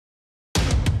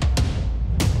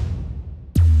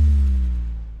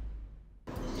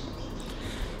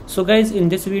So guys, in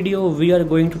this video we are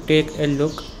going to take a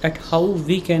look at how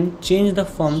we can change the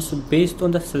forms based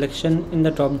on the selection in the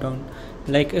drop down.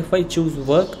 Like if I choose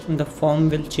work, the form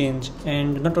will change,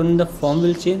 and not only the form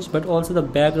will change but also the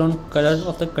background color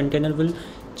of the container will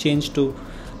change too.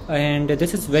 And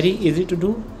this is very easy to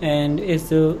do and is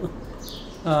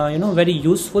very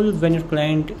useful when your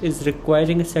client is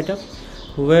requiring a setup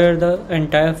where the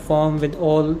entire form with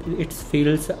all its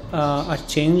fields are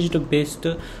changed based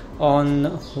on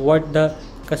what the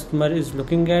customer is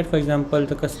looking at. For example,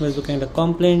 the customer is looking at the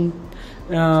complaint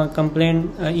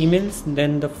emails,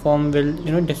 then the form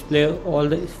will display all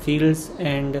the fields,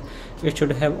 and it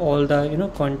should have all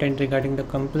the content regarding the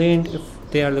complaint. If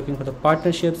they are looking for the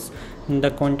partnerships, the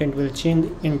content will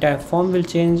change, entire form will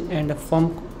change, and the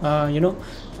form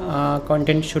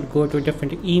content should go to a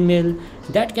different email.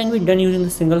 That can be done using the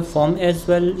single form as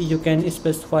well. You can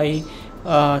specify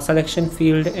selection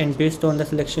field, and based on the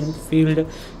selection field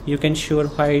you can sure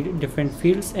hide different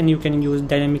fields, and you can use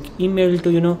dynamic email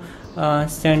to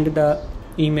send the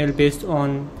email based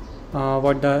on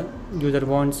what the user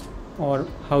wants or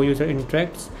how user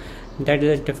interacts. That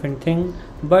is a different thing,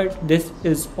 but this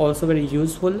is also very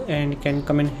useful and can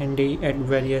come in handy at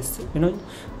various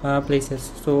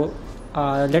places. So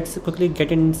let's quickly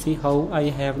get in and see how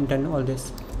I have done all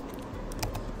this.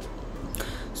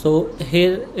 So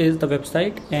here is the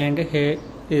website, and here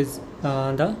is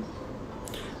the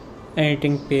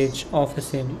editing page of the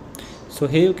same. So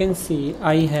here you can see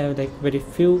I have like very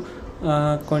few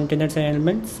containers and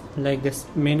elements, like this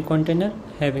main container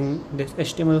having this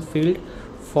HTML field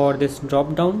for this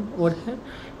drop down over here,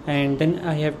 and then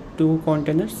I have two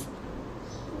containers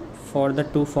for the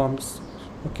two forms,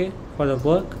 okay, for the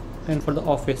work and for the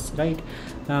office, right?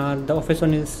 The office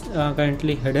one is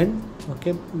currently hidden,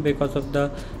 okay, because of the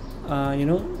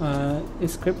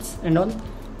scripts and all.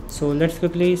 So let's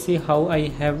quickly see how I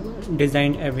have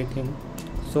designed everything.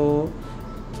 So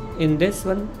in this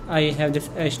one I have this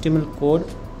HTML code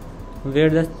where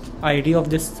the ID of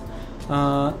this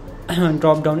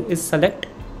drop down is select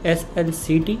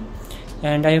slct,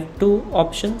 and I have two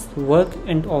options, work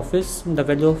and office. The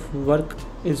value of work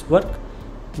is work,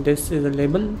 this is the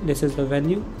label, this is the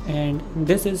value, and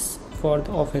this is for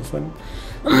the office one.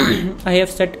 I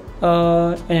have set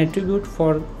an attribute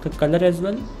for the color as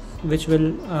well, which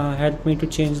will help me to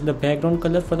change the background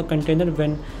color for the container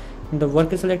when the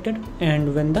work is selected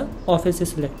and when the office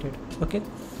is selected. Okay,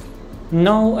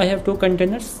 now I have two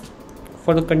containers.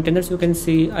 For the containers you can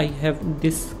see I have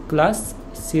this class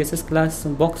CSS class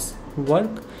box work,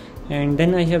 and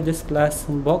then I have this class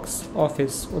box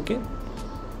office. Okay,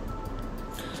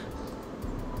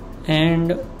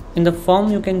 and in the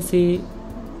form you can see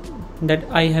that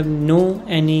I have no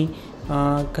any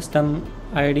custom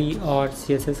ID or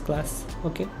CSS class.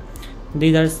 Okay,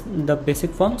 these are the basic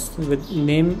forms with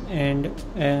name and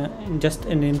just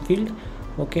a name field,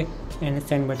 okay, and a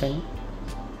send button.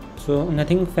 So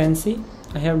nothing fancy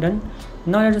I have done.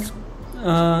 Now let us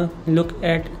look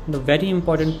at the very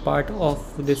important part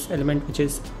of this element, which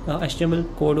is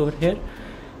HTML code over here,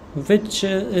 which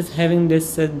is having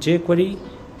this jQuery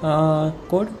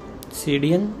code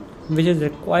CDN, which is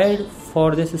required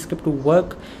for this script to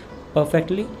work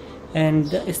perfectly. And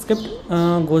the script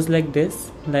goes like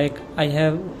this, like I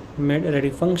have made a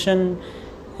ready function,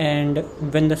 and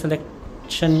when the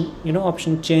selection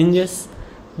option changes,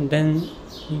 then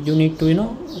you need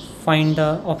to find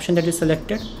the option that is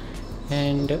selected,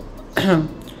 and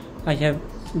I have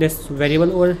this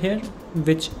variable over here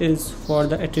which is for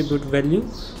the attribute value.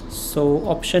 So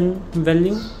option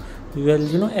value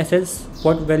will assess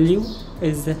what value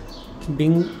is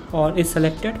being or is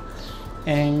selected,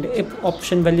 and if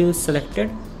option value is selected,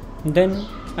 then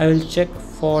I will check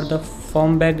for the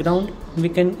form background. We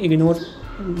can ignore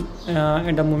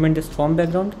at the moment this form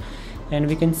background, and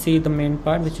we can see the main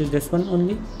part, which is this one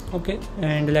only. Okay,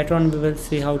 and later on we will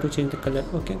see how to change the color.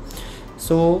 Okay,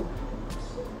 so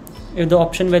if the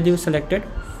option value is selected,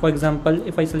 for example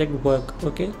if I select work,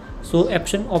 okay, so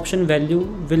option value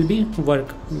will be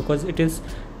work because it is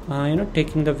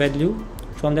taking the value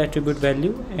from the attribute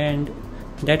value, and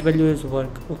that value is work.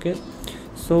 Okay,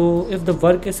 so if the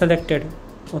work is selected,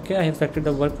 okay, I have selected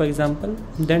the work for example,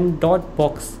 then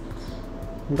box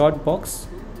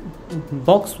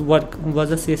work was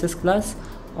the CSS class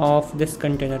of this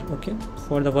container, okay,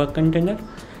 for the work container,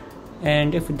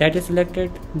 and if that is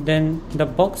selected, then the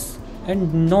box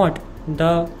and not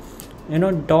the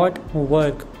dot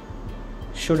work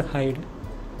should hide.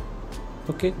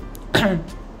 Okay,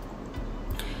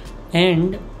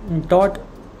 and dot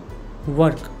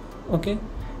work, okay,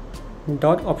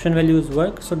 dot option value is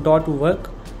work, so dot work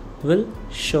will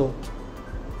show.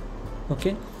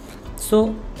 Okay,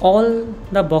 So all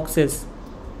the boxes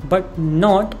but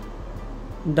not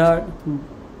the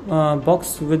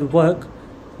box with work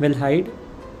will hide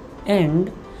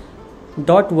and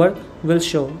dot work will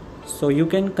show. So you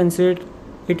can consider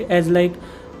it as like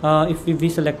if we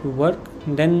select work,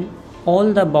 then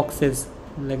all the boxes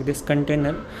like this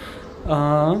container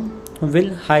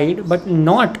will hide but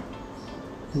not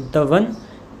the one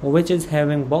which is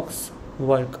having box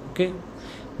work, okay,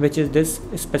 which is this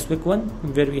specific one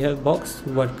where we have box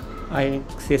work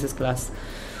CSS class.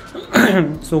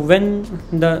 So when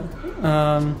the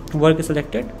work is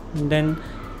selected, then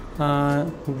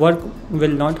work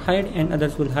will not hide and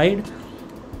others will hide,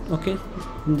 okay.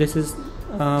 This is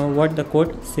what the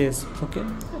code says, okay.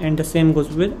 And the same goes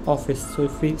with office. So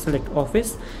if we select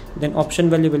office, then option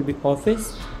value will be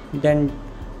office, then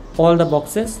all the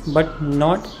boxes but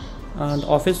not the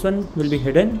office one will be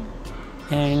hidden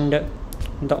and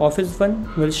the office one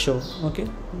will show, okay.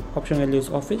 Option value is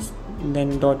office,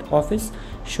 then dot office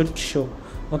should show,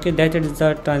 okay. That is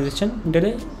the transition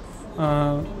delay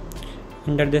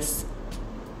under this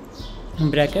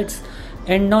brackets.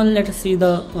 And now let us see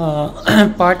the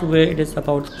part where it is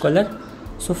about color.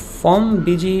 So form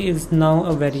bg is now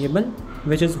a variable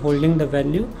which is holding the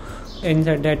value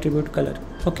inside the attribute color,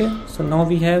 okay. So now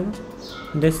we have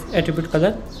this attribute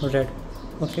color red,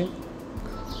 okay.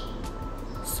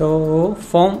 So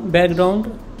form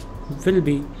background will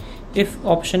be, if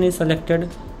option is selected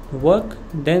work,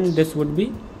 then this would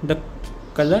be the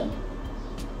color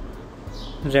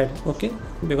red, okay,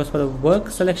 because for the work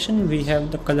selection we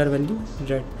have the color value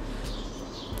red,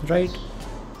 right.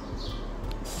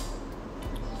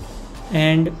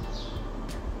 And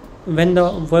when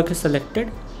the work is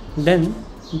selected, then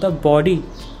the body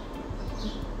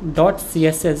dot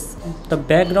css, the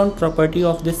background property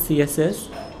of this css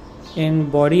in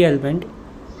body element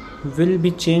will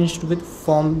be changed with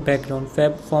form background.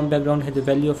 Form background has the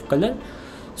value of color,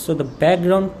 so the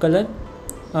background color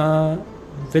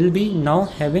will be now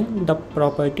having the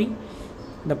property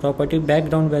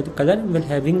background color will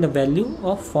having the value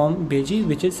of form bg,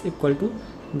 which is equal to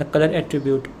the color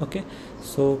attribute, okay.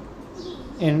 So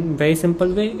in very simple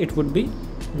way it would be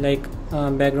like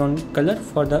background color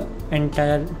for the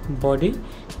entire body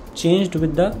changed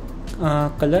with the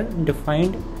color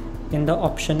defined in the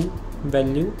option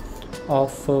value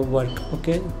of work,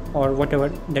 okay, or whatever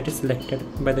that is selected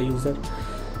by the user.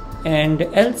 And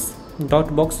else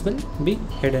dot box will be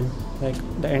hidden, like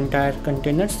the entire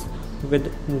containers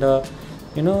with the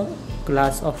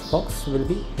class of box will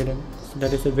be hidden. So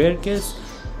that is a rare case,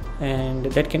 and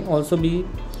that can also be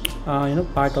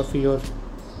part of your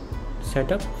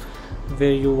setup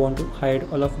where you want to hide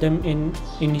all of them in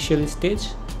initial stage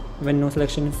when no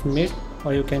selection is made,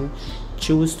 or you can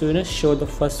choose to show the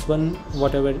first one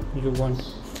whatever you want.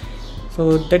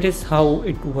 So that is how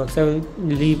it works. I will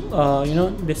leave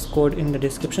this code in the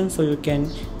description so you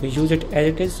can use it as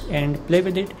it is and play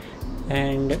with it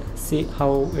and see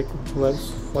how it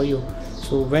works for you.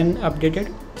 So when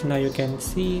updated, now you can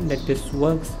see that this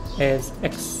works as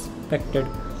expected,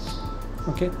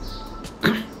 okay.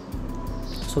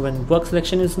 So when work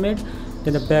selection is made,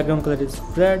 then the background color is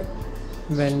red.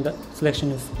 When the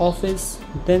selection is office,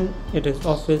 then it is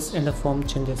office and the form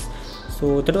changes.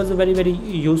 So that was a very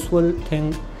useful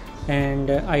thing,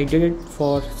 and I did it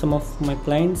for some of my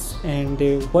clients and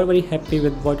they were very happy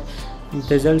with what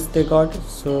results they got.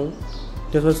 So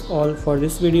this was all for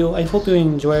this video. I hope you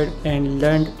enjoyed and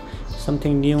learned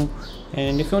something new,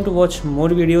 and if you want to watch more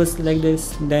videos like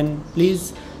this, then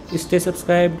please stay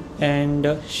subscribed and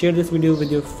share this video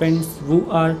with your friends who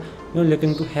are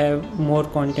looking to have more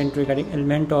content regarding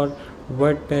Element or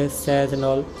WordPress, SAS and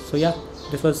all. So yeah,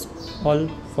 this was all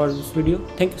for this video.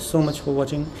 Thank you so much for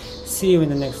watching. See you in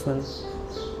the next one.